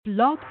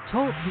Blog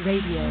Talk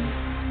Radio.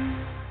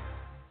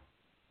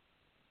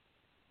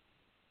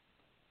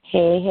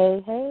 Hey,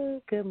 hey, hey.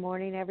 Good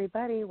morning,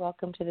 everybody.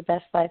 Welcome to the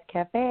Best Life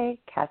Cafe.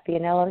 Cathy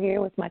and Cari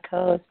here with my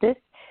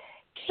co-hostess,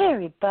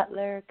 Cari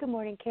Butler. Good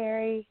morning,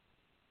 Cari.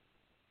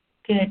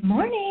 Good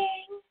morning.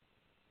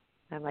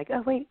 I'm like,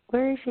 oh, wait,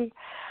 where is she?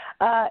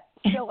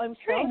 So I'm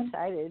so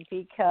excited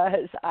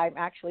because I'm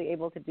actually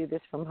able to do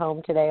this from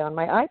home today on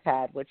my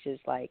iPad, which is,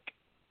 like,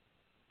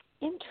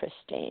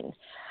 interesting.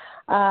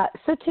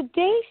 So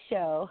today's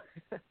show,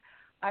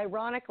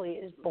 ironically,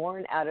 is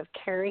born out of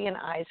Cari and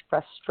I's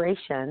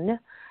frustration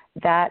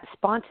that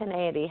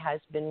spontaneity has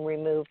been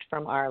removed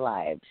from our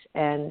lives.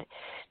 And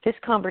this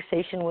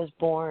conversation was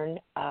born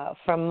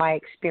from my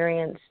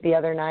experience the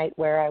other night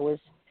where I was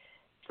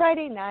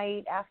Friday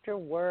night after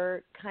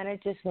work, kind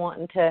of just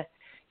wanting to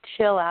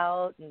chill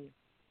out and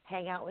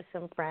hang out with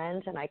some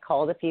friends. And I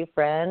called a few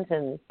friends,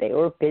 and they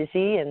were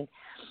busy. And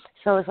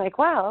so I was like,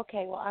 wow,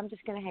 okay, well, I'm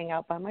just going to hang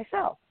out by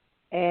myself.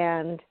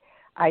 And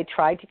I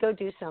tried to go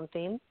do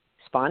something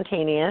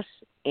spontaneous,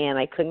 and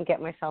I couldn't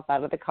get myself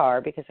out of the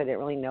car because I didn't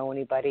really know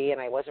anybody, and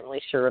I wasn't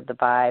really sure of the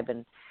vibe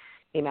and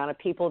the amount of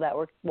people that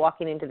were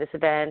walking into this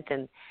event.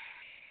 And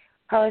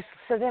so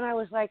then I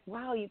was like,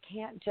 wow, you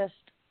can't just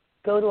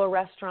go to a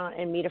restaurant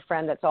and meet a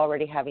friend that's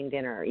already having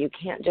dinner. You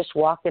can't just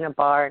walk in a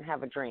bar and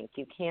have a drink.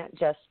 You can't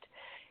just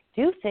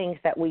do things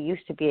that we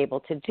used to be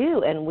able to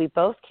do. And we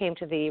both came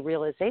to the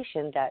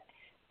realization that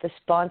the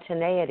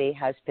spontaneity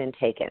has been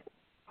taken.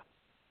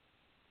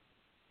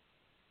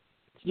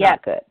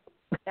 Not good.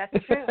 That's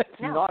true. It's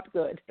not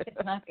good. It's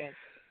not good.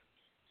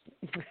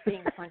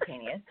 Being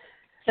spontaneous.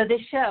 So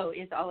this show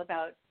is all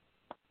about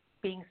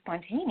being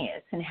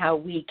spontaneous and how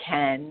we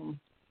can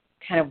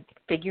kind of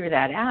figure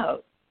that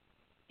out,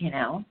 you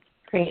know.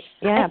 Great.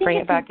 Yeah, bring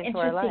it back into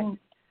our life.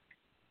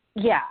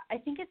 Yeah, I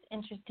think it's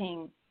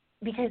interesting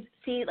because,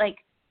 see, like,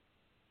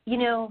 you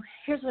know,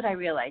 here's what I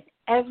realized.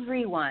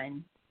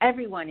 Everyone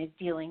is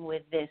dealing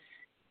with this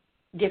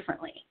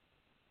differently.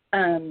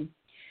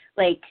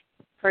 Like,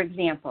 for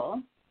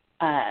example,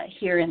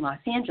 here in Los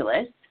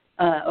Angeles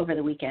over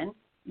the weekend,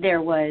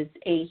 there was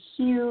a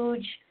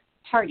huge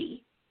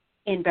party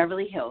in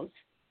Beverly Hills.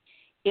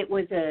 It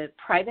was a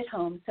private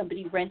home.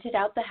 Somebody rented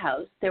out the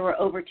house. There were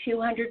over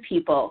 200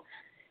 people.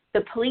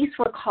 The police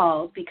were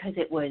called because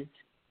it was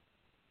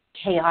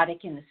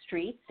chaotic in the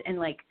streets, and,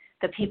 like,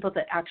 the people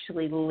that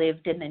actually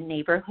lived in the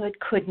neighborhood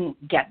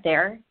couldn't get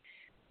there.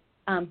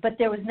 But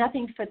there was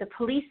nothing for the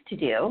police to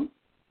do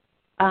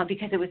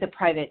because it was a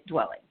private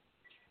dwelling.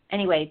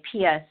 Anyway,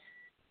 P.S.,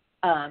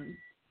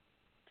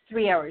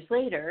 3 hours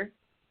later,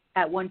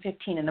 at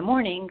 1:15 in the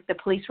morning, the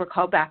police were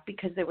called back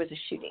because there was a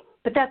shooting.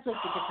 But that's, like,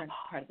 a different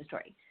part of the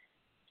story.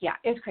 Yeah,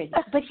 it was crazy.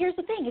 But here's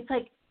the thing. It's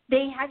like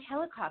they had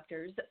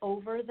helicopters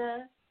over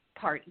the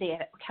party. They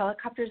had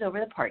helicopters over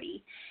the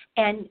party,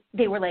 and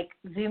they were, like,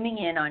 zooming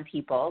in on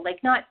people.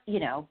 Like, not, you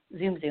know,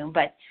 zoom,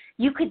 but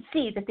you could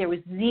see that there was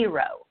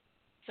zero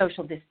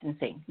social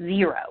distancing,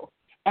 zero,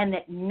 and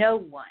that no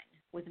one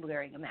was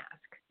wearing a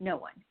mask, no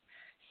one.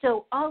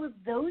 So all of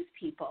those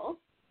people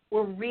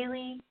were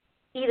really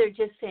either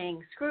just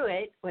saying, screw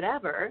it,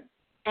 whatever,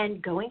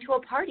 and going to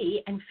a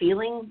party and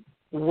feeling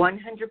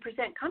 100%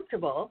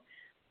 comfortable,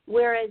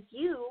 whereas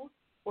you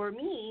or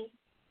me,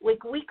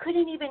 like, we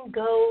couldn't even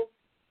go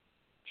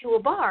to a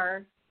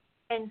bar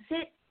and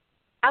sit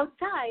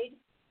outside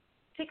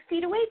 6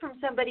 feet away from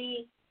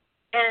somebody.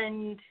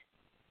 And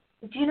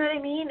do you know what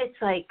I mean?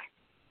 It's like,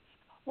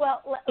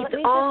 well, let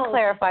me just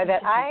clarify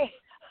that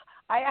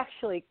I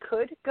actually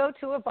could go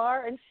to a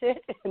bar and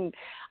sit, and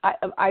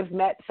I've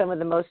met some of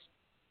the most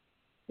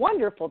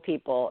wonderful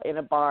people in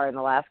a bar in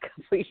the last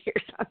couple of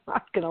years. I'm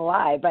not going to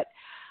lie, but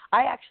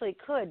I actually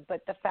could.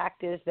 But the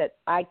fact is that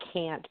I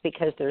can't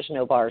because there's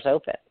no bars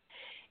open.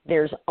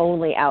 There's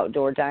only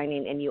outdoor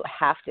dining, and you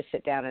have to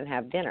sit down and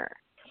have dinner.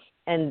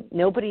 And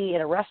nobody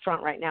in a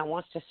restaurant right now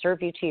wants to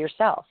serve you to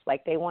yourself.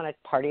 Like, they want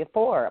a party of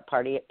four, a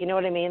party, you know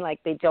what I mean? Like,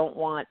 they don't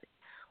want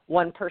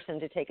one person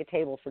to take a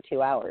table for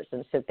 2 hours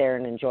and sit there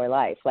and enjoy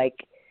life. Like,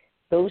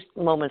 those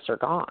moments are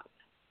gone.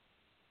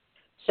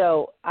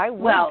 So I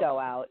would go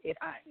out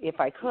if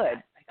I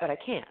could, but I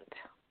can't.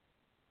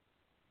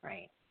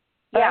 Right.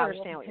 But yeah, I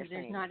understand what you're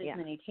saying. There's not as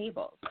many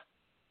tables.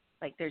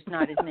 Like, there's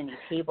not as many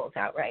tables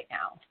out right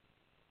now.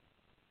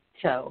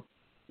 So,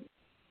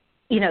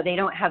 you know, they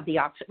don't have the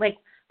option. Like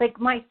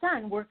my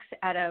son works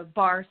at a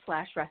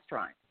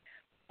bar/restaurant,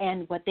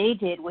 and what they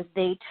did was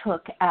they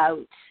took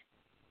out,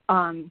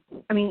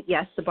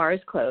 yes, the bar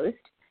is closed,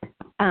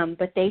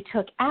 but they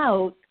took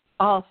out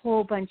a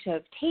whole bunch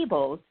of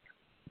tables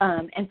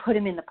and put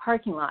them in the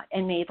parking lot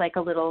and made, like,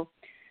 a little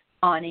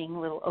awning,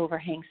 little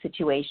overhang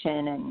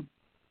situation, and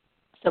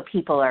so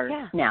people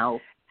are now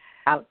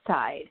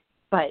outside.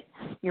 But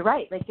you're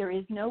right, like, there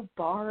is no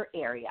bar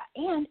area.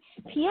 And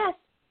P.S.,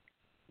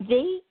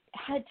 they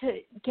had to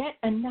get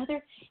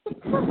another, it's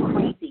so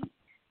crazy.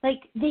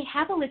 Like, they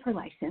have a liquor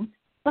license,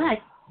 but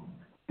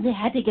they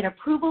had to get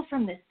approval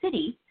from the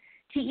city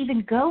to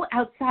even go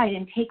outside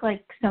and take,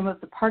 like, some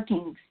of the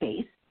parking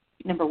space,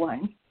 number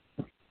one.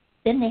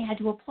 then they had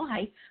to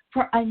apply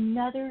for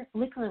another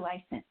liquor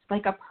license,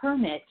 like a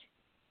permit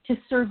to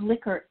serve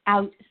liquor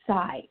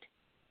outside.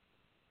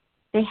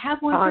 They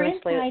have one for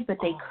inside, but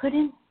they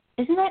couldn't.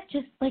 Isn't that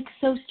just like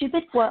so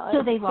stupid? Well,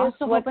 so they lost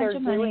a whole bunch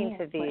of money.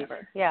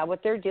 What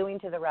they're doing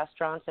to the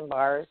restaurants and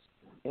bars,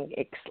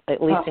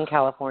 at least in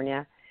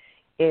California,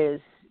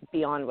 is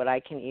beyond what I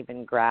can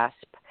even grasp.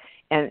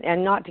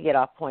 And not to get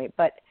off point,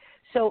 but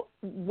so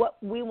what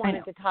we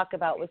wanted to talk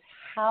about was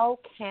how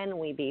can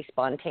we be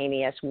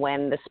spontaneous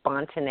when the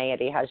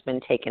spontaneity has been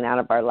taken out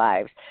of our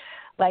lives?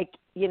 Like,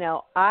 you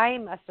know,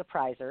 I'm a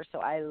surpriser, so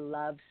I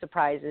love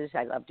surprises.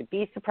 I love to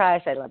be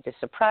surprised. I love to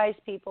surprise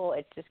people.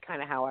 It's just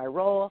kind of how I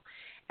roll.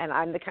 And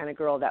I'm the kind of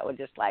girl that would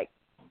just like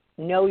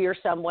know you're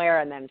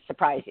somewhere and then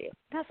surprise you.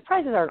 Now,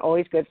 surprises aren't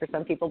always good for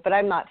some people, but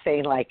I'm not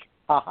saying like,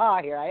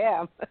 aha, here I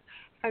am.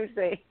 I'm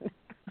saying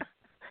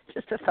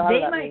just a thought they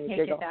about might me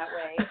take it that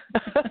way.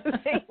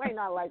 They might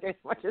not like it as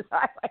much as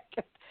I like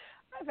it.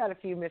 I've had a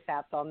few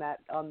mishaps on that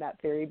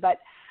theory, but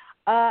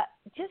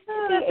just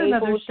to be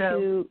able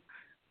to.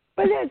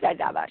 But it's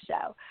another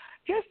show.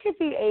 Just to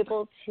be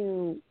able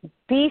to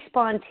be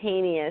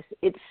spontaneous,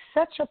 it's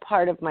such a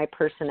part of my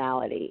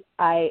personality.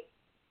 I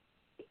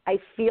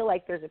feel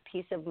like there's a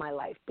piece of my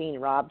life being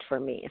robbed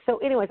from me. So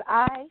anyways,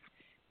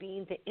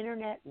 being the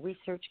internet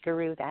research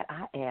guru that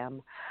I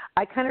am,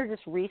 I kind of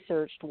just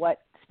researched what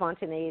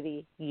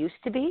spontaneity used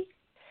to be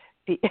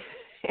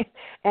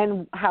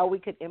and how we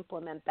could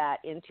implement that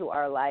into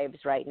our lives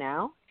right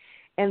now.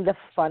 And the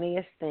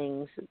funniest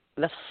things,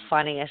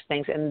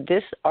 and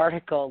this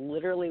article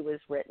literally was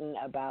written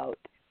about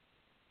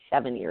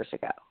 7 years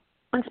ago,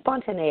 when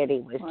spontaneity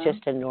was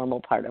just a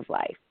normal part of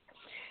life.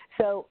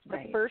 So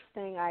the first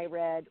thing I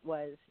read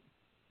was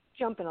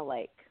jump in a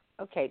lake.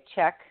 Okay,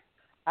 check.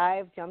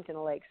 I've jumped in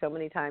a lake so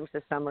many times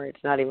this summer,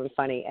 it's not even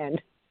funny.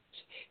 And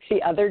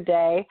the other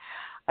day,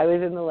 I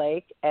was in the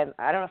lake, and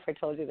I don't know if I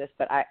told you this,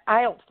 but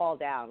I don't fall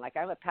down. Like,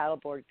 I'm a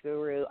paddleboard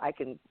guru. I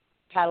can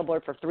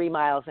paddleboard for 3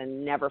 miles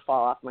and never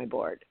fall off my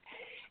board.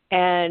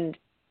 And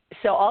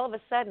so all of a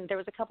sudden there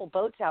was a couple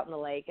boats out in the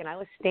lake, and I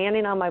was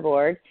standing on my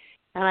board,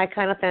 and I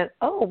kind of thought,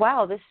 oh,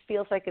 wow, this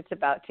feels like it's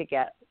about to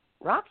get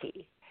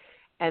rocky.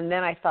 And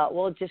then I thought,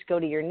 well, just go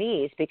to your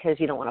knees because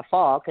you don't want to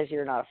fall because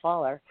you're not a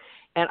faller.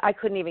 And I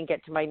couldn't even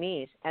get to my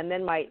knees. And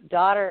then my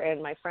daughter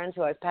and my friends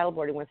who I was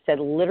paddleboarding with said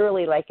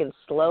literally like in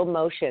slow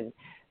motion,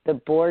 the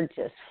board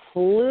just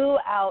flew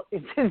out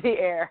into the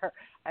air,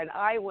 and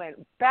I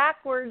went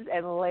backwards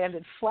and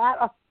landed flat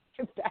on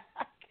my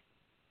back.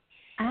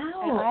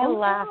 Ow! And I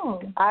laughed.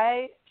 No.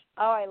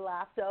 I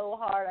laughed so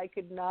hard I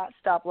could not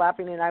stop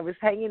laughing, and I was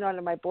hanging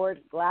onto my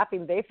board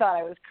laughing. They thought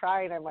I was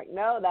crying. I'm like,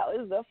 no, that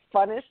was the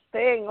funnest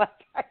thing. Like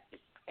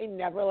I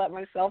never let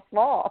myself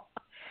fall,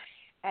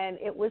 and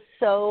it was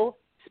so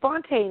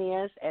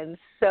spontaneous and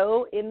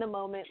so in the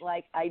moment,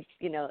 like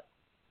idyllic.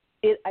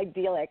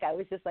 I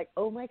was just like,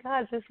 oh my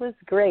God, this was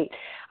great.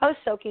 I was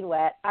soaking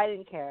wet. I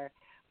didn't care.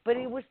 But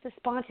it was the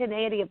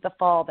spontaneity of the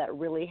fall that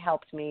really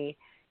helped me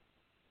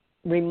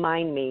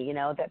remind me,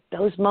 that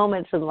those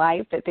moments in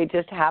life that they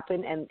just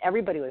happened, and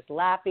everybody was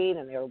laughing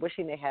and they were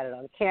wishing they had it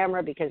on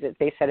camera because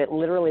they said it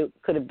literally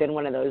could have been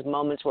one of those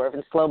moments where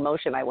in slow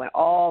motion I went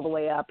all the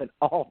way up and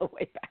all the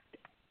way back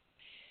down.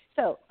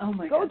 So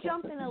go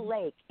jump in a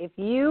lake. If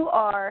you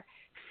are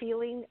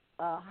feeling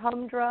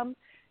humdrum,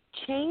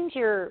 change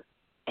your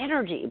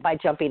energy by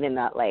jumping in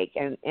that lake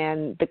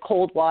and the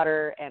cold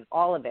water and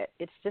all of it.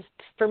 It's just,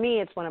 for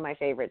me, it's one of my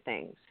favorite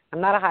things.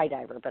 I'm not a high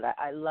diver, but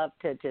I love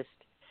to just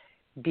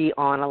be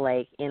on a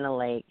lake, in a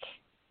lake,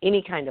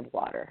 any kind of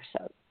water.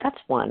 So that's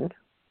one.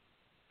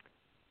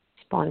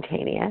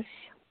 Spontaneous.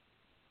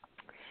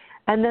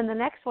 And then the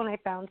next one I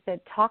found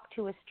said, talk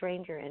to a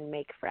stranger and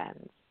make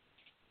friends.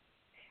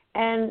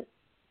 And,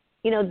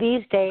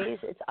 these days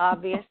it's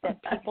obvious that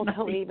people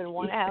don't even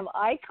want to have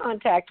eye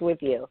contact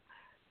with you.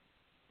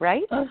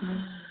 Right?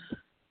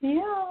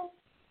 Yeah.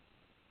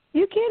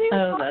 You can't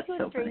even talk to a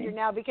so stranger funny.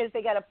 now because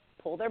they got to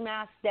pull their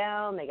mask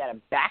down. They got to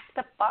back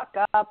the fuck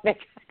up.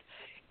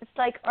 It's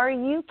like, are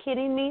you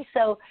kidding me?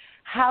 So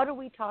how do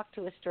we talk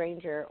to a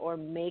stranger or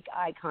make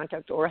eye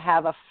contact or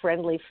have a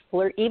friendly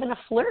flirt, even a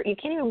flirt? You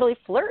can't even really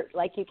flirt.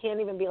 Like, you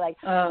can't even be like,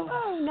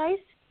 oh nice,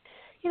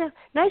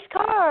 nice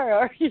car.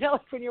 Or,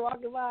 like when you're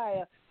walking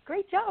by,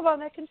 great job on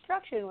that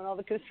construction when all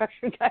the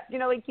construction guys,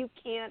 like you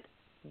can't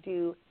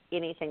do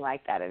anything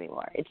like that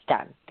anymore. It's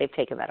done. They've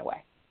taken that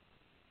away.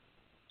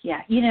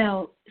 Yeah,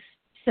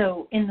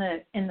 so in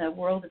the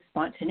world of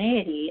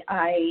spontaneity,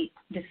 I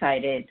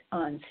decided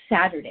on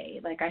Saturday,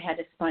 like I had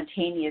a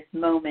spontaneous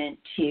moment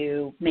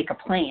to make a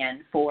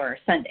plan for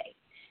Sunday.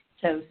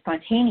 So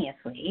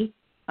spontaneously,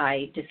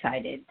 I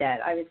decided that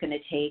I was going to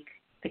take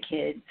the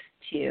kids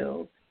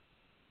to,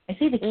 I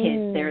say the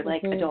kids, they're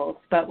like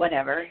adults, but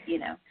whatever,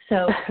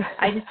 So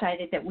I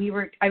decided that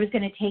I was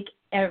going to take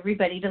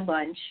everybody to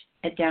lunch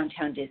at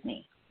downtown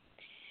Disney.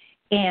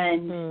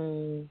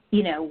 And,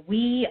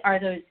 we are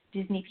those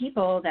Disney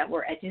people that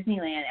were at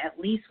Disneyland at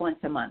least once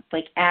a month,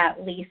 My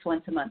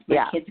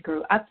kids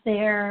grew up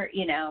there,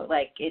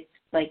 it's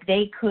like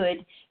they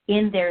could,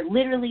 in there,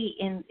 literally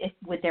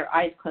with their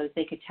eyes closed,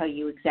 they could tell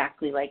you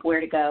exactly like where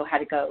to go, how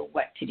to go,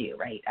 what to do,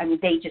 right? I mean,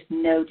 they just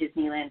know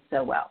Disneyland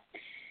so well,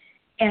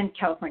 and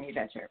California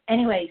Adventure.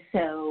 Anyway,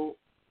 so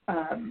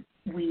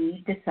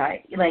we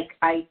decided, like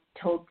I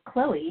told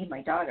Chloe,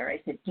 my daughter,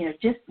 I said,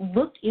 just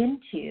look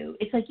into,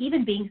 it's like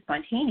even being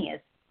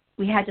spontaneous,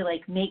 we had to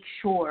like make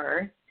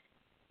sure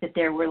that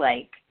there were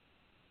like,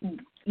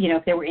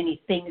 if there were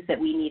any things that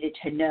we needed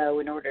to know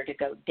in order to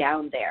go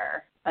down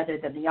there other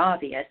than the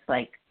obvious,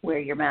 like wear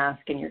your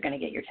mask and you're going to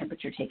get your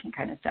temperature taken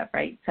kind of stuff,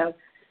 right? So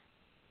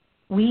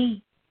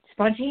we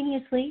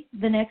spontaneously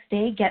the next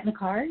day get in the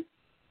car,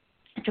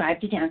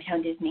 drive to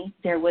downtown Disney.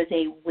 There was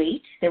a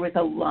wait. There was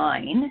a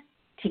line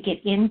to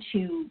get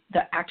into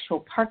the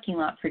actual parking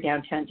lot for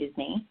downtown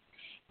Disney.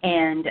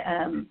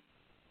 And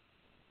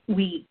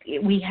we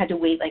had to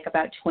wait like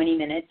about 20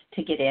 minutes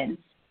to get in.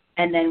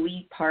 And then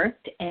we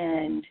parked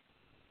and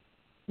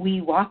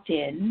we walked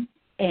in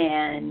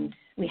and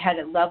we had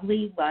a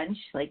lovely lunch.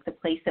 Like the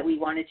place that we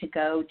wanted to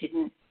go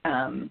didn't,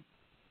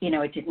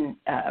 it didn't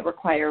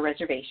require a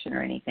reservation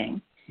or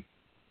anything.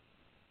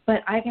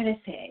 But I got to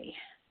say,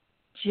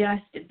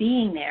 just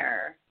being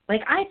there,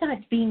 like I thought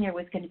being there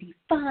was going to be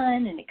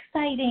fun and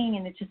exciting,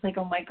 and it's just like,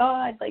 oh my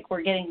God, like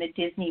we're getting the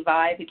Disney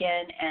vibe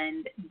again.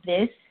 And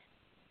this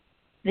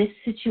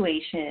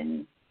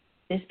situation,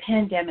 this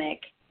pandemic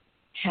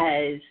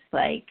has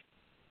like,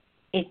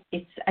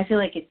 it's I feel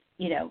like it's,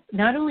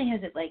 not only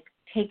has it like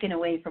taken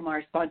away from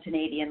our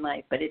spontaneity in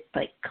life, but it's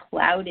like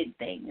clouded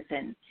things,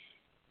 and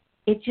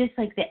it just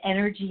like the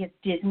energy of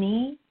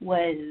Disney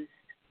was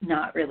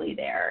not really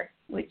there,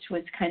 which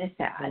was kind of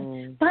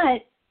sad.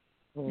 But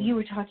you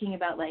were talking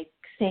about like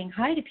saying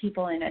hi to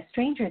people and a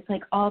stranger. It's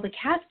like all the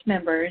cast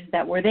members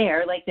that were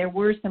there, like there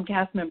were some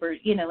cast members,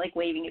 like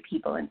waving at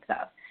people and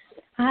stuff.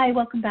 Hi,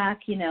 welcome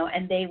back,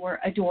 and they were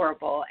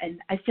adorable. And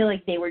I feel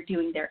like they were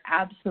doing their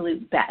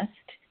absolute best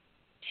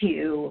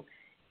to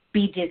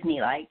be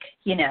Disney-like,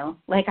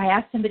 Like I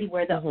asked somebody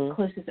where the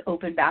closest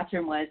open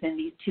bathroom was, and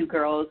these two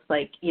girls,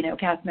 like,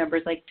 cast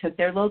members, like took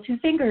their little two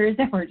fingers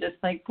and were just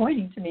like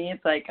pointing to me.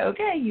 It's like,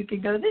 okay, you can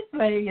go this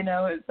way,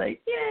 It's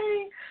like,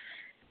 yay.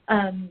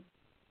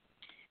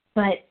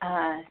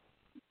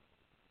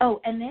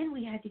 And then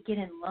we had to get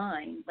in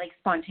line, like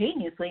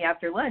spontaneously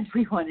after lunch.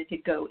 We wanted to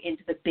go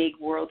into the big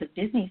World of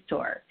Disney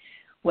store.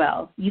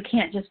 Well, you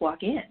can't just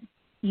walk in.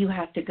 You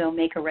have to go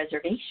make a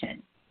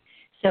reservation.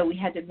 So we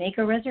had to make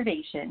a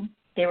reservation.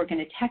 They were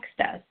going to text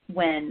us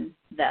when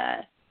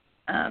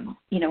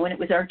when it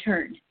was our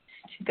turn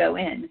to go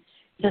in.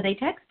 So they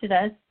texted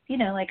us,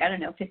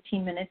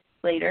 15 minutes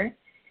later.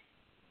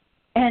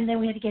 And then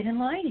we had to get in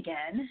line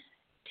again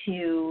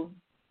to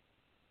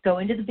go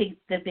into the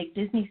big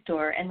Disney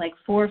store, and like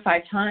 4 or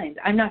 5 times,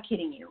 I'm not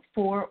kidding you,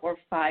 4 or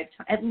 5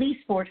 times, at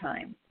least 4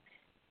 times,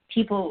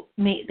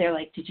 they're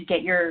like, did you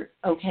get your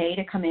okay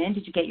to come in?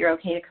 Did you get your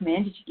okay to come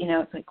in?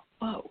 It's like,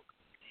 whoa,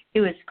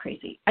 it was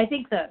crazy. I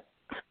think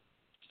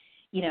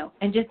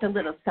and just a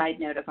little side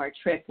note of our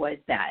trip was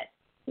that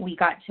we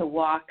got to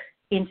walk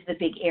into the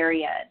big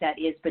area that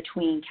is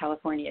between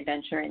California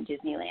Adventure and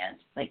Disneyland.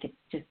 Like it's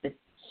just this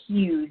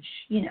huge,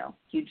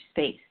 huge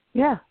space.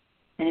 Yeah.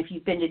 And if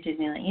you've been to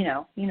Disneyland, you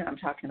know what I'm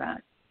talking about.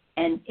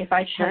 And if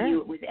I tell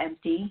you it was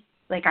empty,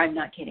 like I'm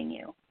not kidding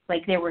you.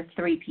 Like there were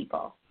 3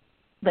 people.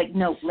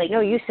 No,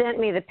 you sent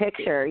me the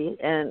picture,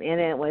 and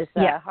it was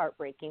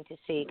heartbreaking to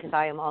see, because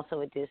I am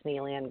also a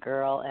Disneyland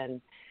girl,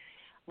 and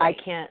I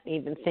can't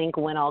even think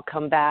when I'll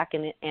come back,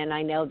 and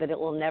I know that it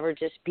will never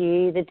just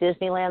be the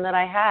Disneyland that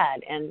I had.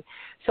 And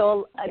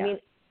so, I mean,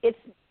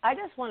 I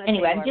just want to say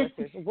to our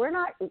listeners, we're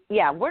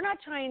not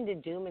trying to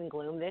doom and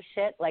gloom this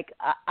shit. Like,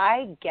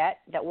 I get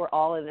that we're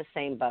all in the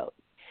same boat,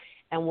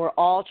 and we're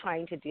all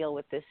trying to deal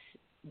with this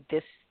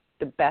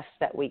the best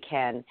that we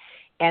can,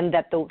 and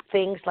that the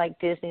things like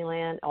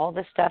Disneyland, all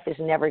this stuff is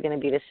never going to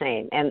be the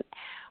same. And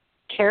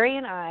Cari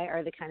and I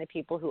are the kind of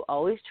people who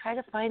always try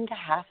to find the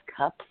half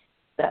cup.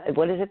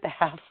 What is it? The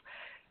half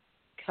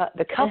cup.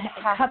 The cup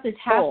is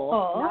half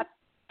full, not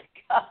the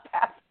cup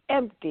half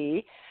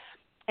empty.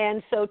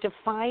 And so to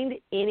find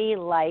any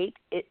light,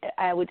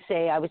 I would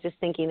say, I was just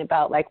thinking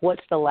about like,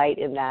 what's the light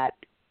in that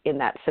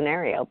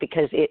scenario?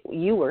 Because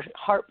you were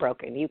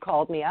heartbroken. You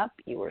called me up.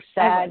 You were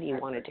sad. You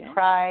wanted to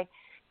cry.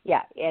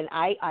 Yeah, and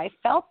I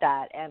felt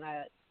that, and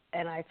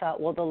I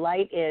thought, well, the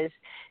light is,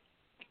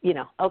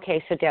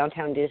 okay, so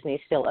downtown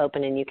Disney's still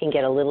open, and you can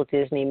get a little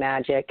Disney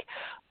magic,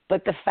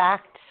 but the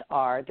facts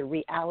are, the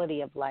reality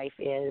of life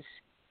is,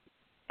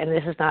 and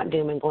this is not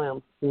doom and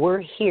gloom, we're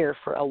here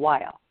for a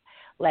while.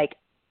 Like,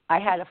 I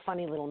had a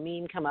funny little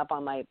meme come up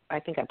on I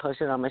think I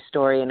posted it on my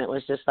story, and it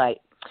was just like,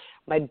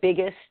 my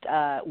biggest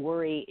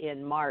worry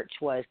in March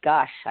was,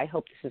 gosh, I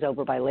hope this is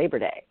over by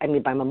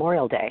by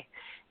Memorial Day.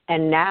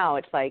 And now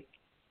it's like,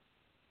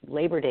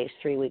 Labor Day is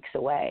 3 weeks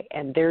away,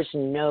 and there's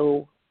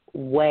no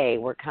way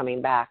we're coming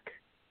back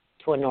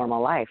to a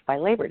normal life by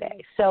Labor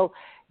Day. So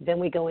then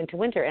we go into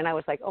winter, and I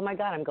was like, oh, my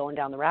God, I'm going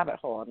down the rabbit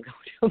hole.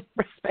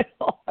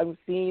 I'm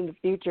seeing the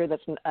future that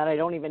I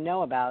don't even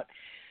know about.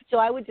 So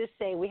I would just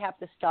say we have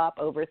to stop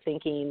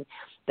overthinking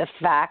the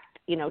fact,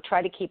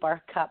 try to keep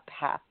our cup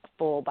half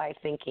full by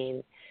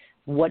thinking,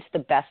 what's the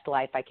best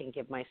life I can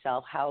give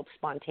myself? How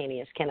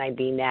spontaneous can I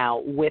be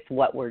now with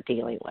what we're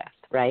dealing with,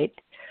 right?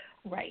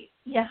 Right.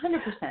 Yeah,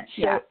 100%.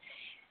 Yeah.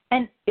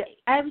 And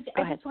I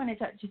just wanted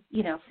to just,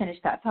 finish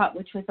that thought,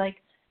 which was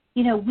like,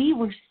 we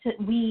were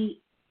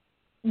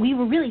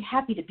really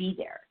happy to be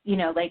there,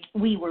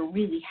 we were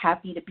really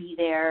happy to be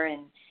there.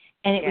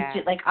 And it was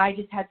just like, I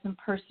just had some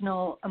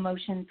personal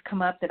emotions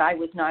come up that I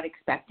was not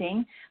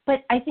expecting.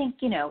 But I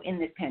think, in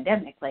this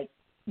pandemic, like,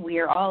 we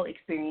are all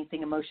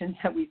experiencing emotions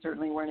that we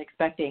certainly weren't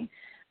expecting.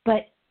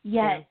 But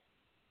yet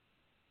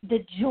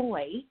the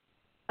joy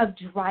of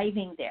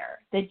driving there,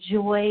 the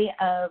joy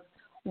of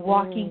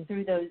walking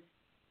through those,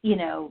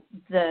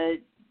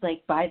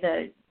 by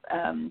the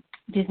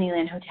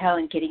Disneyland Hotel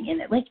and getting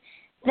in it, like,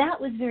 that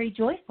was very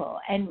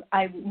joyful. And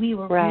we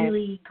were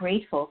really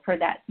grateful for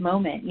that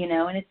moment,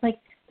 and it's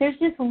like, there's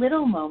just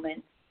little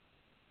moments,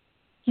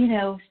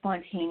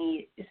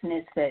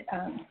 spontaneousness that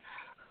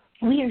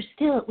we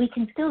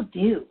can still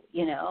do,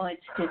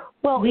 it's just,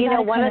 well,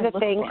 one of the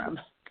things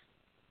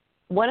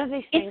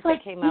it's like,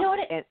 that came up.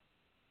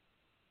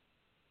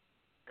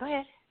 Go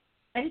ahead.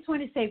 I just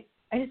want to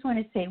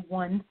say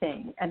one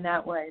thing, and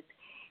that was,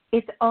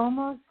 it's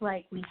almost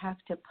like we have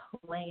to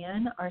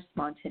plan our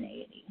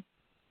spontaneity.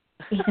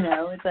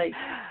 It's like,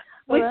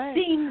 which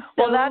seems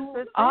so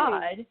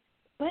odd,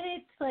 but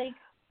it's like,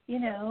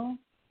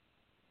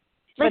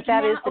 But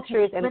that is the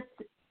truth. And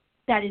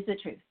that is the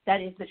truth.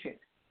 That is the truth.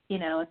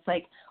 It's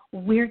like,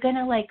 we're going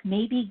to, like,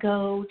 maybe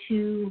go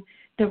to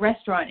the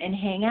restaurant and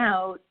hang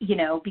out,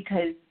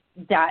 because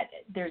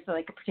there's,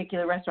 like, a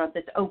particular restaurant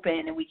that's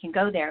open and we can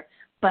go there.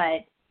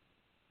 But,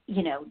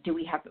 do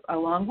we have a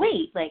long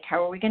wait? Like,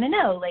 how are we going to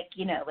know? Like,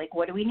 like,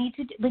 what do we need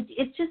to do? Like,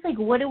 it's just like,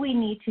 what do we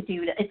need to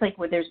do? It's like,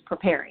 there's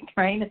preparing,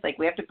 right? It's like,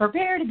 we have to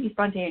prepare to be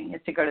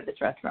spontaneous to go to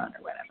this restaurant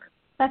or whatever.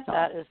 That's all.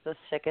 That is the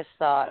sickest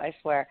thought, I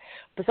swear.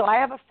 But so I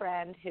have a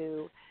friend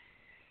who,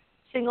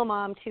 single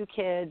mom, 2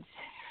 kids.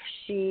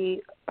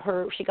 She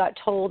got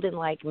told in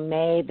like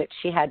May that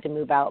she had to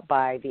move out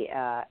by the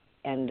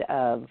end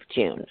of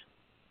June.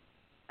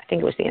 I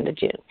think it was the end of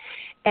June.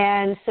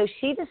 And so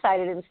she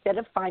decided, instead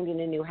of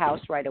finding a new house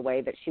right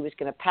away, that she was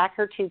going to pack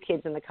her 2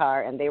 kids in the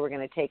car and they were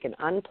going to take an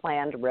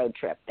unplanned road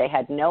trip. They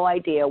had no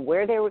idea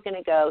where they were going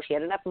to go. She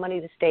had enough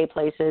money to stay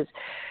places,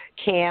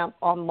 camp.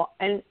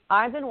 And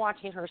I've been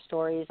watching her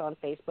stories on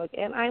Facebook,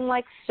 and I'm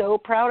like so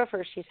proud of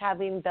her. She's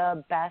having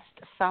the best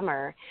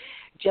summer.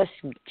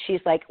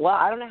 She's like, well,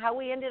 I don't know how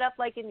we ended up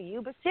like in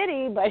Yuba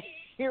City, but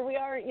here we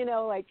are,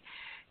 like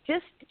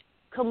just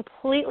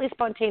completely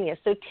spontaneous.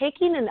 So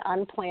taking an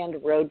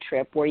unplanned road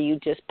trip where you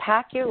just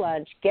pack your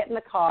lunch, get in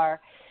the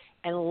car,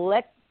 and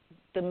let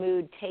the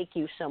mood take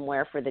you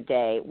somewhere for the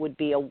day would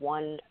be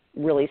one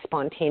really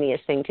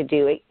spontaneous thing to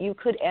do. You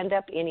could end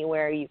up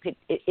anywhere.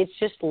 It's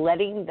just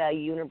letting the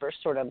universe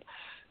sort of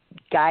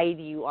guide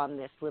you on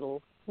this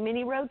little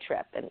mini road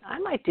trip. And I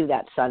might do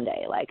that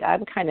Sunday. Like,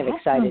 I'm kind of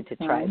excited to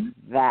try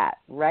that,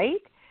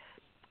 right?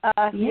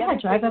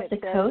 Drive up the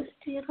coast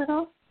a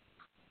little.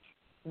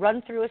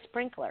 Run through a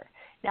sprinkler.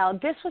 Now,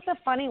 this was a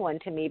funny one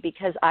to me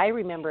because I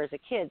remember as a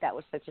kid that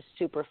was such a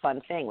super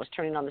fun thing, was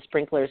turning on the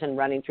sprinklers and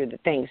running through the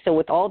things. So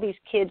with all these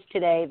kids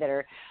today that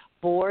are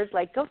bored,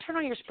 like, go turn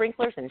on your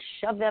sprinklers and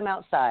shove them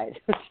outside.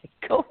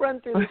 Go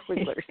run through the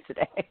sprinklers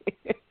today.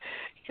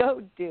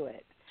 Go do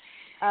it.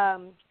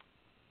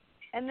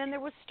 And then there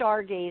was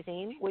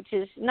stargazing, which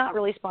is not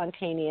really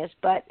spontaneous,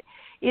 but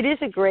it is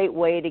a great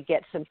way to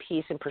get some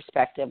peace and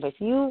perspective. If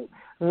you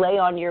lay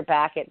on your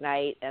back at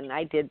night, and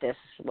I did this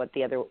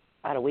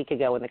about a week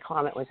ago when the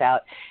comet was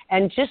out,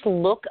 and just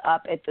look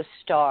up at the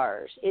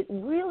stars, it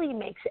really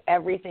makes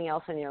everything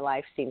else in your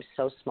life seem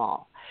so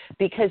small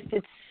because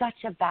it's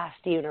such a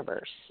vast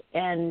universe.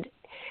 And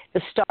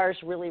the stars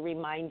really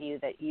remind you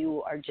that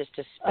you are just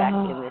a speck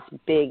in this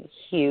big,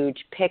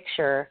 huge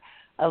picture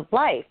of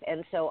life.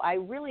 And so I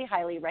really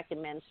highly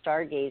recommend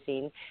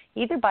stargazing,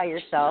 either by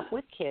yourself,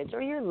 with kids,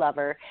 or your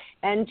lover,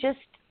 and just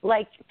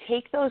like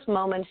take those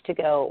moments to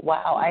go,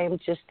 wow, I am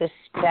just a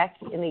speck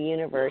in the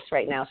universe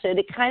right now. So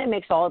it kind of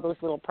makes all of those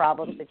little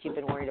problems that you've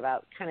been worried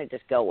about kind of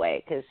just go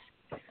away, because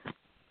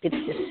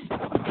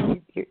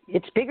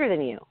it's bigger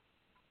than you.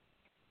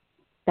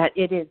 That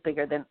it is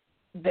bigger than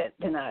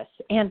us.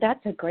 And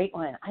that's a great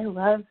one. I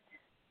love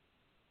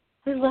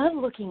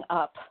looking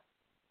up.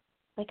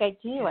 Like, I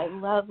do. Yeah. I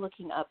love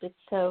looking up. It's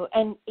so,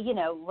 and,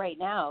 right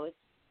now,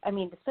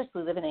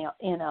 especially living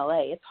in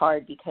LA, it's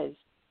hard because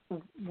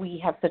we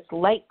have such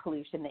light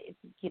pollution that,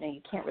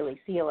 you can't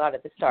really see a lot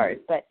of the stars.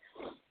 But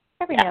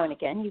every now and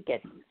again, you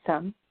get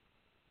some.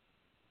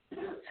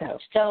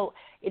 So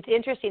it's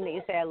interesting that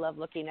you say I love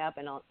looking up,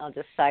 and I'll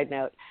just side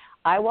note.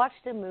 I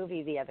watched a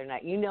movie the other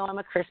night. I'm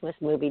a Christmas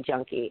movie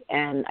junkie,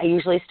 and I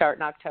usually start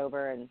in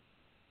October, and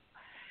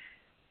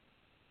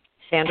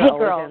Sandra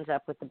always ends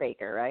up with the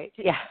baker, right?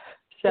 Yeah.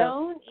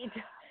 So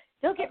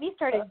don't get me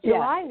started.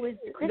 July was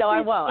Christmas. No, I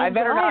won't. I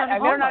better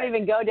not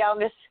even go down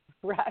this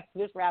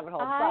rabbit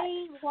hole.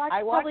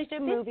 I watched a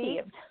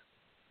movie.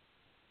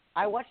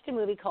 I watched a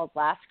movie called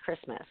Last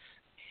Christmas.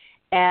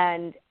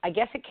 And I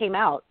guess it came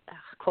out,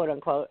 quote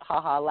unquote,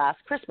 last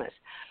Christmas.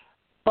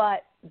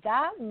 But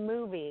that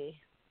movie,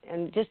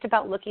 and just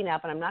about looking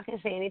up, and I'm not going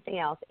to say anything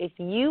else, if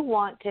you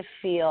want to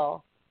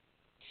feel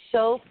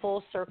so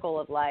full circle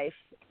of life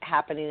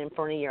happening in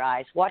front of your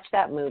eyes, watch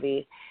that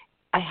movie.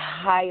 I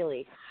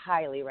highly,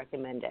 highly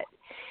recommend it.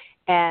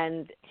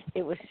 And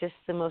it was just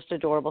the most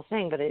adorable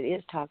thing. But it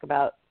is talks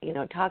about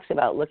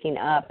looking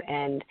up,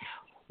 and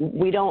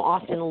we don't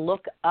often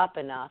look up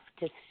enough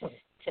to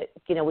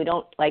we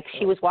don't, like,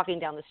 she was walking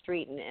down the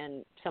street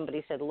and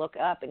somebody said, look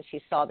up, and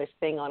she saw this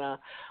thing on a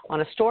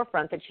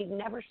storefront that she'd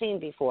never seen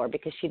before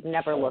because she'd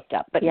never looked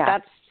up. But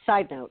that's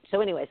side note.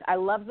 So anyways, I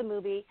love the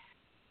movie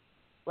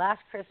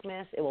Last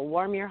Christmas. It will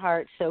warm your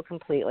heart so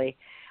completely.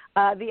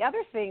 The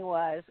other thing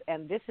was,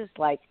 and this is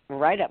like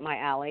right up my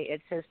alley,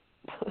 it says,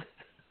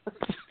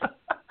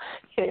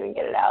 can't even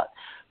get it out,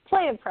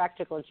 play a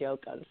practical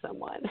joke on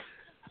someone.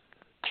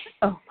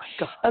 Oh, my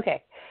God.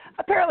 Okay.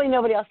 Apparently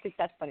nobody else thinks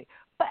that's funny.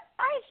 But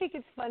I think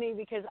it's funny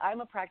because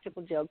I'm a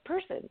practical joke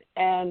person.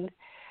 And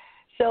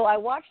so I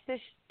watched this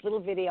little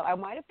video. I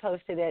might have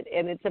posted it,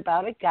 and it's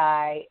about a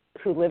guy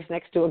who lives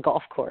next to a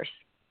golf course.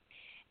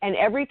 And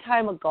every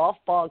time a golf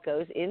ball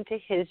goes into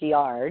his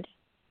yard,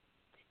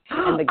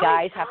 and the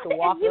guys have to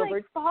walk over.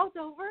 Like, falls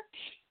over?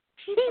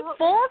 He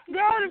falls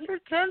down and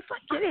pretends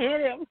like it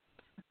hit him.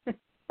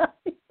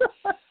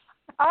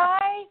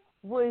 I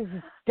was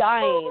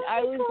dying. Oh,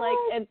 I was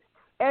like,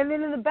 and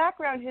then in the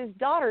background, his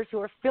daughters who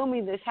are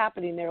filming this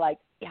happening, they're like,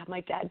 yeah,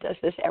 my dad does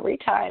this every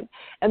time.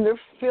 And they're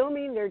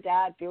filming their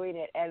dad doing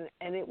it.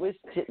 And it was,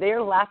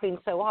 they're laughing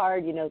so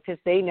hard, because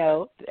they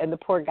know. And the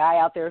poor guy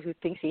out there who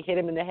thinks he hit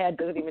him in the head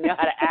doesn't even know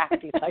how to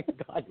act. He's like,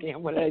 God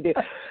damn, what did I do?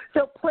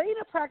 So playing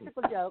a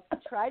practical joke,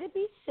 try to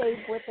be safe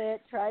with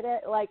it. Try to,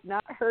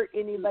 not hurt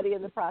anybody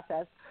in the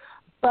process.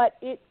 But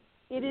it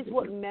is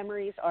what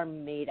memories are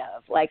made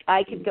of. Like,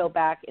 I could go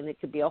back, and it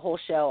could be a whole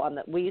show on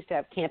that. We used to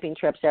have camping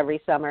trips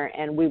every summer,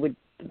 and we would,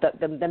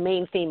 the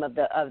main theme of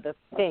the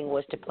thing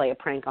was to play a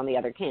prank on the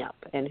other camp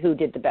and who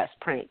did the best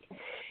prank.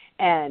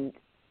 And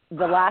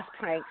the last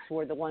pranks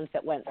were the ones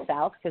that went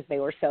south because they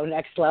were so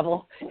next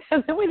level.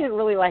 And then we didn't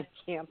really like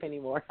camp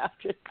anymore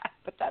after that,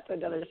 but that's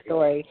another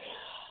story.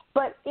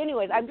 But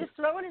anyways, I'm just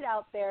throwing it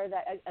out there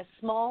that a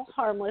small,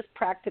 harmless,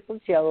 practical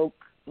joke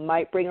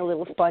might bring a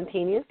little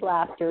spontaneous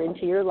laughter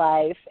into your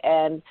life.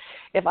 And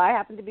if I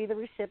happen to be the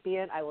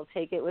recipient, I will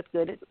take it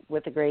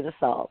with a grain of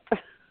salt.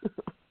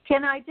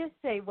 Can I just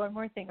say one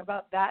more thing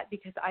about that?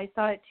 Because I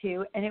saw it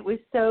too, and it was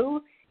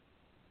so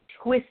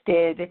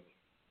twisted.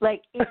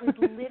 Like, it was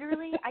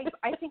literally,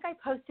 I think I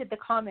posted the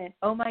comment,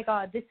 oh, my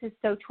God, this is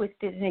so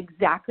twisted and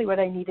exactly what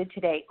I needed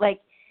today.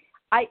 Like,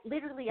 I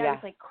was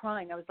like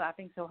crying. I was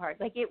laughing so hard.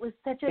 Like, it was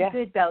such a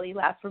good belly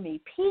laugh for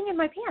me, peeing in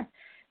my pants.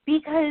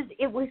 Because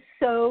it was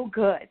so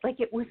good. Like,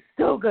 it was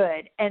so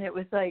good. And it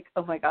was like,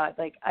 oh, my God.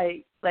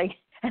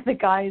 And the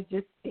guy is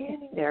just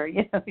standing there,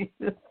 he's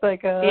just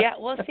like a... Yeah,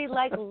 well, see,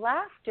 like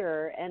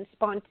laughter and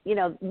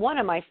one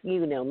of my,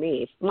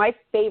 me, my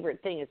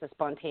favorite thing is a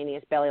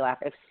spontaneous belly laugh.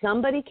 If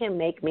somebody can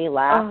make me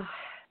laugh,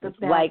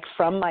 like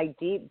from my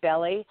deep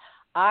belly,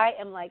 I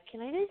am like, can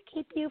I just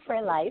keep you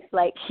for life?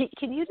 Like,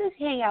 can you just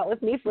hang out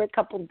with me for a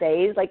couple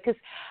days? Like, because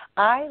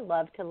I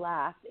love to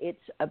laugh. It's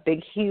a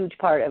big, huge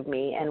part of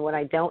me. And when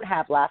I don't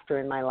have laughter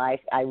in my life,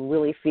 I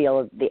really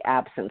feel the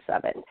absence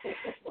of it.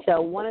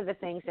 So one of the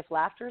things, if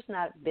laughter's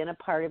not been a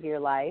part of your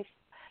life,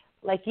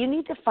 like, you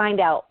need to find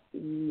out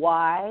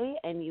why,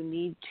 and you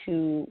need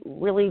to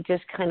really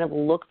just kind of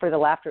look for the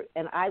laughter.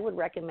 And I would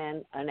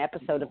recommend an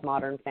episode of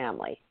Modern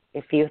Family.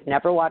 If you've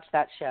never watched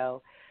that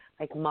show,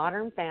 like,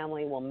 Modern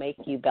Family will make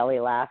you belly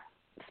laugh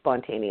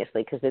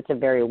spontaneously because it's a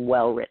very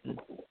well-written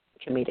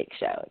comedic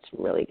show. It's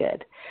really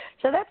good.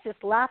 So that's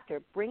just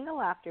laughter. Bring the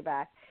laughter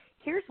back.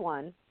 Here's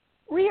one.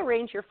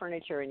 Rearrange your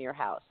furniture in your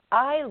house.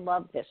 I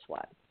love this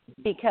one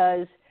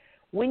because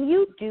when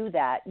you do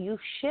that, you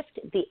shift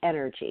the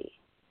energy.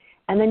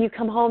 And then you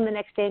come home the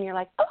next day and you're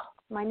like, oh,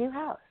 my new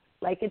house.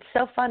 Like, it's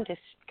so fun to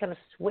kind of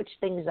switch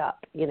things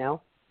up,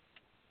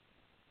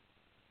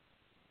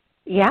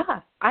 Yeah,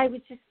 I was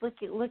just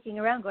looking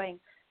around going,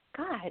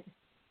 God,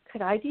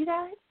 could I do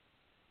that?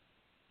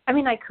 I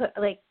mean, I could,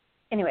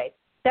 anyway,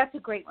 that's a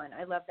great one.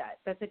 I love that.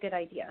 That's a good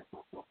idea.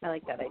 I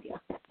like that idea.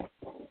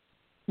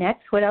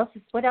 Next, what else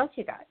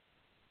you got?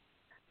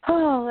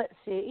 Oh, let's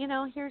see.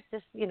 Here's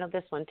this,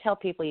 this one. Tell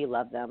people you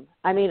love them.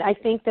 I mean, I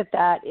think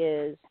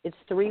it's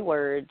 3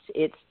 words.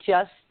 It's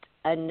just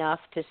enough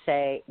to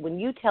say, when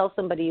you tell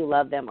somebody you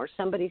love them or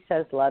somebody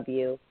says love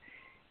you,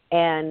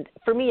 and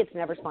for me, it's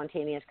never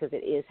spontaneous because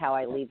it is how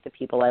I leave the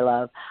people I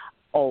love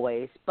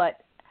always.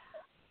 But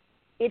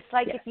it's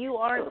like, if you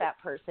aren't that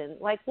person,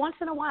 like, once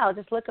in a while,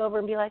 just look over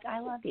and be like, I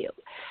love you.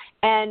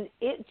 And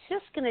it's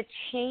just going to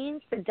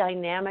change the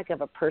dynamic of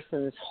a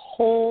person's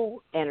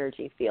whole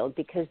energy field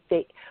because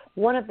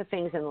one of the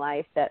things in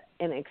life that,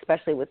 and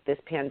especially with this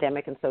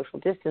pandemic and social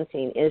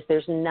distancing, is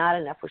there's not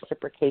enough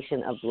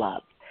reciprocation of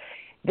love.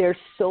 There's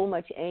so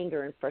much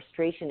anger and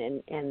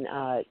frustration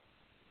and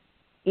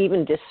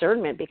even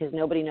discernment, because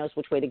nobody knows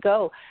which way to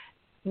go.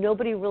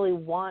 Nobody really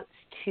wants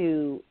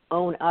to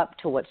own up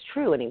to what's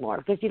true anymore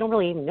because you don't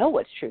really even know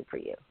what's true for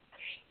you.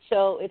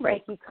 So it's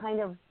like you kind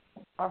of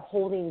are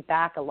holding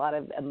back a lot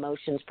of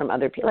emotions from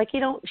other people. Like you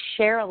don't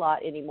share a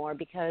lot anymore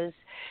because,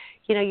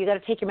 you know, you got to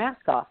take your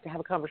mask off to have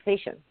a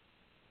conversation.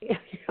 You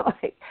know,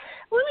 like,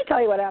 well, let me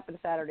tell you what happened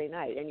Saturday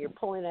night, and you're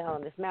pulling it out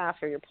on this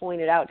mask or you're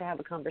pulling it out to have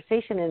a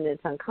conversation, and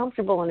it's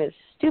uncomfortable and it's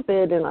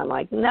stupid, and I'm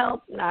like,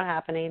 nope, not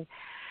happening.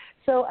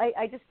 So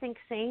I just think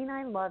saying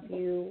I love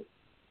you,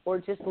 or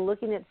just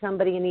looking at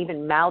somebody and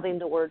even mouthing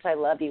the words I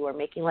love you, or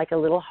making like a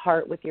little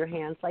heart with your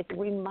hands, like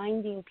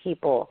reminding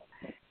people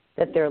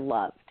that they're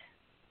loved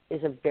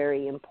is a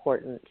very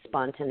important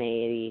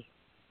spontaneous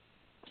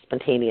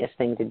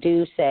thing to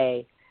do,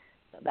 say.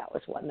 So that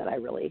was one that I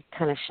really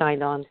kind of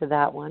shined on to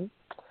that one.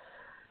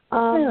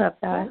 I love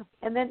that. Yeah.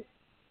 And then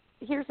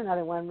here's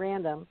another one,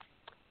 random.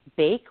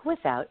 Bake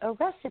without a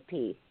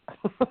recipe.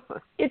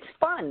 It's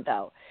fun,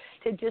 though,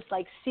 to just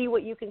like see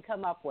what you can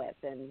come up with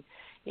and,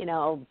 you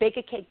know, bake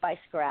a cake by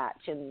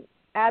scratch and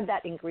add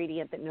that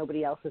ingredient that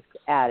nobody else has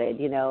added,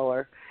 you know,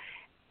 or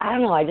I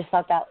don't know. I just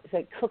thought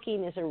that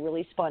cooking is a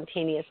really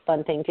spontaneous,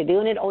 fun thing to do,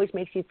 and it always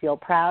makes you feel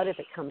proud if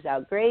it comes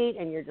out great,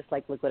 and you're just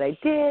like, look what I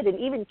did. And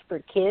even for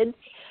kids,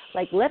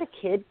 like let a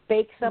kid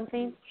bake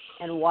something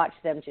and watch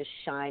them just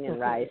shine and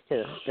rise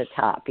to the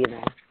top, you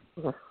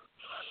know.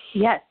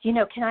 Yes, you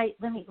know,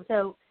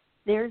 so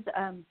there's,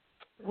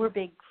 we're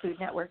big Food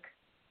Network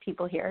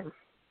people here,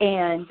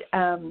 and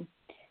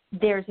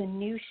there's a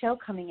new show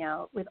coming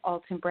out with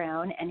Alton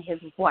Brown and his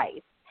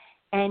wife,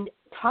 and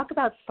talk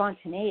about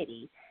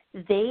spontaneity.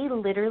 They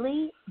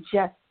literally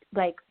just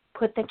like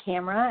put the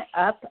camera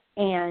up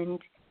and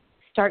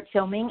start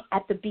filming.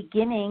 At the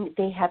beginning,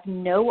 they have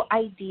no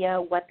idea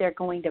what they're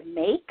going to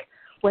make,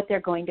 what they're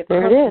going to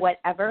cook,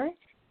 whatever.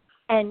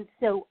 And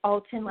so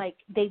Alton, like,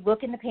 they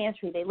look in the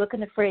pantry, they look in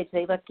the fridge,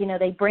 they look, you know,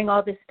 they bring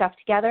all this stuff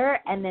together,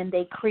 and then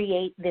they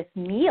create this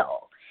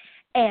meal.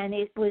 And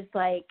it was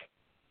like,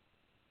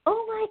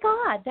 oh, my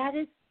God, that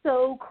is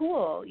so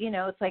cool. You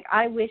know, it's like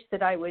I wish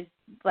that I was,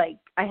 like,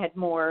 I had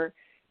more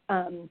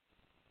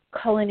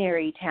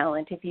culinary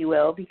talent, if you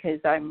will, because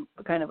I'm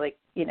kind of like,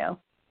 you know,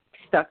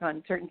 stuck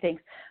on certain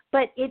things.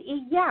 But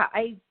yeah,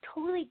 I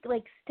totally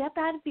like step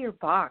out of your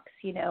box,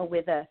 you know,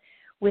 with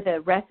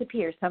a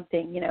recipe or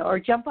something, you know, or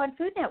jump on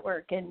Food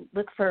Network and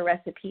look for a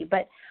recipe.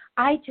 But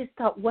I just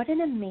thought, what an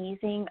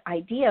amazing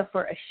idea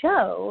for a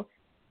show,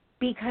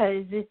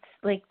 because it's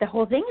like the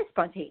whole thing is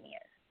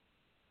spontaneous.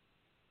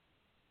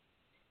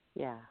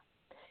 Yeah.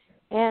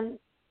 And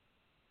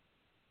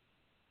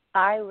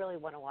I really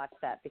want to watch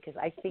that because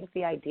I think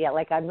the idea,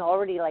 like I'm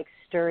already like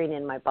stirring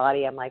in my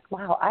body. I'm like,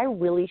 wow, I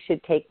really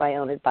should take my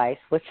own advice,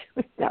 which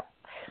no,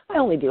 I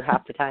only do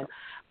half the time.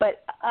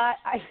 But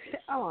I'm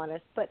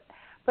honest. But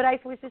I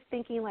was just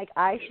thinking like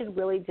I should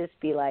really just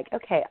be like,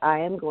 okay, I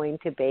am going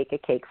to bake a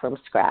cake from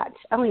scratch.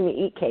 I don't even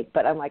eat cake,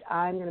 but I'm like,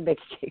 I'm going to bake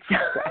a cake from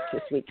scratch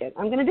this weekend.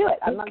 I'm going to do it.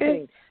 I'm not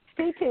kidding.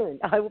 Stay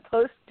tuned. I will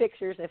post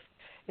pictures if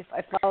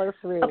I follow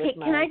through. Okay,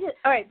 can I just,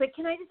 all right, but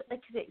can I just,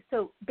 like,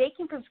 so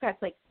baking from scratch,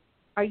 like,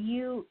 are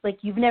you, like,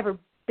 you've never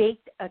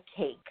baked a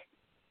cake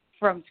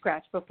from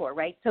scratch before,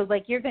 right? So,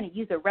 like, you're going to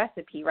use a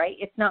recipe, right?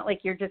 It's not like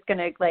you're just going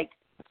to, like,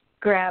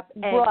 grab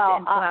eggs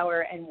and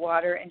flour and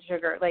water and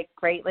sugar, like,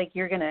 right? Like,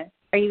 you're going to,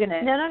 are you going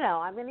to? No.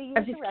 I'm going to use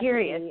I'm just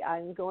curious.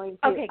 I'm going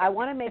to, I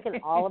want to make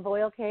an olive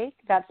oil cake.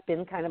 That's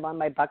been kind of on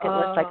my bucket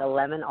list, like a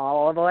lemon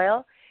olive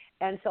oil.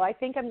 And so I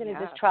think I'm going to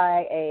just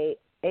try a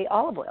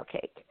olive oil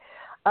cake.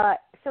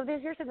 So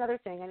here's another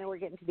thing. I know we're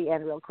getting to the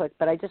end real quick,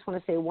 but I just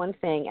want to say one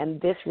thing, and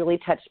this really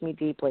touched me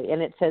deeply.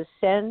 And it says,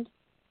 send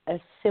a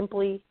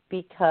simply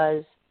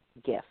because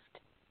gift.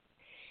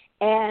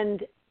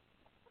 And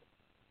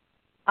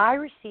I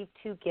received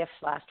 2 gifts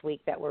last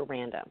week that were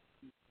random,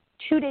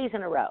 2 days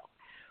in a row.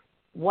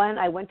 One,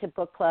 I went to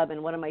book club,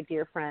 and one of my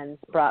dear friends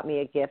brought me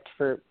a gift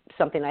for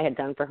something I had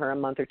done for her a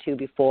month or 2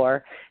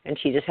 before, and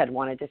she just had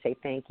wanted to say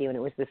thank you, and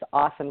it was this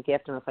awesome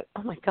gift, and I was like,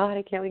 oh, my God,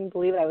 I can't even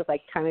believe it. I was,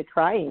 like, kind of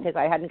crying because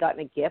I hadn't gotten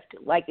a gift,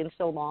 like, in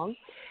so long.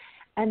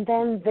 And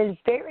then the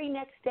very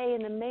next day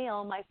in the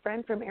mail, my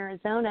friend from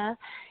Arizona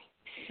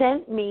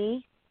sent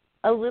me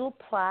a little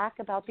plaque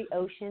about the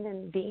ocean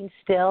and being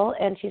still,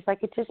 and she's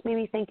like, it just made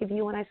me think of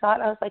you when I saw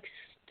it. I was like,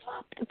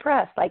 stop the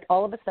press. Like,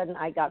 all of a sudden,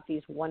 I got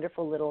these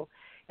wonderful little.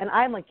 And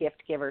I'm a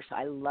gift giver, so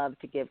I love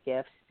to give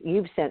gifts.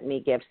 You've sent me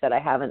gifts that I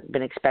haven't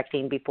been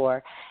expecting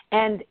before.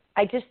 And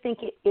I just think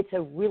it's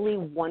a really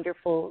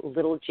wonderful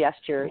little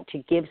gesture to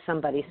give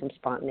somebody some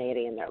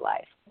spontaneity in their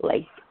life.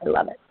 Like, I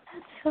love it.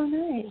 That's so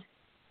nice.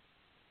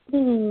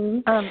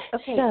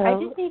 Okay, so,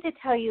 I just need to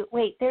tell you,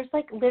 wait, there's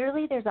like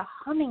literally there's a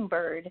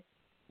hummingbird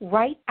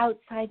right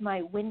outside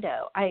my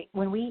window.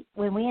 When we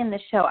end the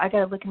show, I got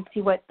to look and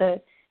see what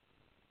the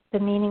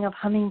meaning of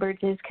hummingbirds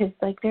is, because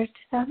like there's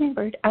just a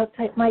hummingbird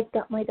outside. My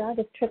dog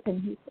is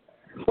tripping.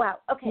 Wow.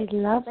 Okay. I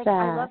love that.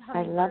 I love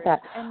I love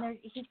that. And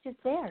he's just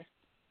there.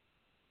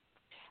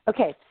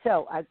 Okay,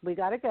 so we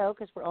got to go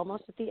because we're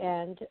almost at the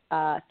end.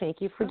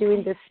 Thank you for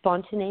doing this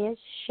spontaneous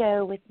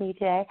show with me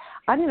today.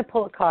 I'm going to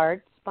pull a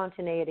card,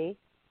 spontaneity,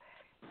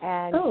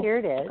 and here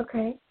it is.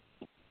 Okay.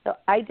 So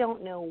I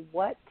don't know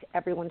what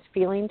everyone's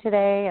feeling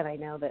today, and I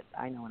know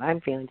what I'm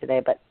feeling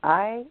today, but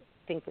I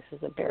think this is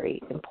a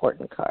very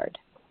important card.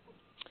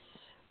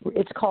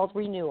 It's called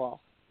Renewal,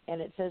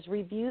 and it says,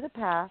 review the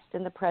past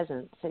and the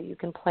present so you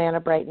can plan a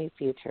bright new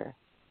future,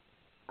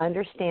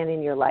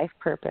 understanding your life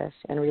purpose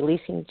and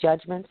releasing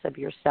judgments of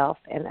yourself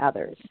and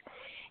others.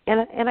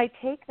 And I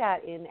take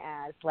that in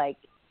as like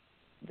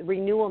the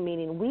renewal,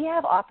 meaning we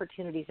have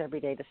opportunities every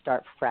day to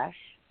start fresh,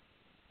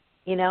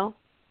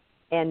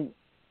 and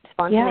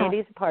spontaneity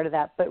is a part of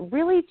that, but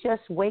really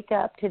just wake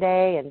up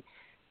today and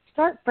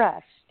start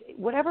fresh.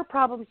 Whatever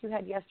problems you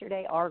had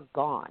yesterday are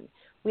gone.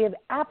 We have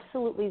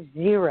absolutely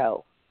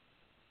zero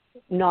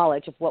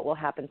knowledge of what will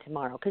happen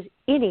tomorrow because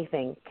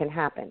anything can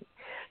happen.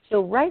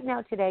 So right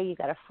now, today, you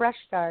got a fresh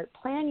start.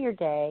 Plan your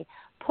day.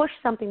 Push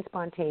something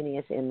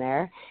spontaneous in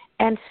there.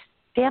 And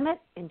damn it,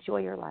 enjoy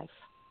your life.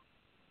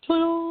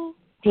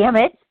 Damn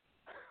it.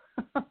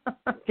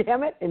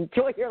 Damn it,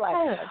 enjoy your life.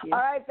 I love you. All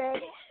right,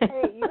 babe.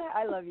 Hey,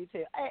 I love you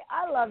too. Hey,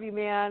 I love you,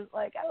 man.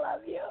 Like, I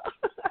love you.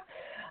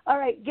 All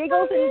right,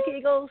 giggles and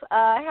giggles.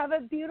 Have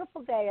a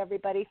beautiful day,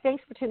 everybody.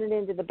 Thanks for tuning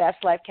in to the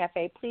Best Life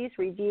Cafe. Please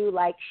review,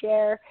 like,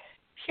 share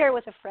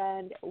with a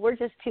friend. We're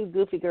just two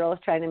goofy girls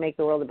trying to make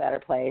the world a better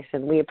place,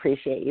 and we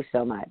appreciate you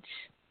so much.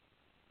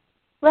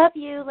 Love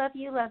you, love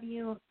you, love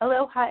you.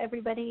 Aloha,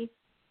 everybody.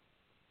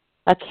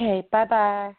 Okay, bye-bye.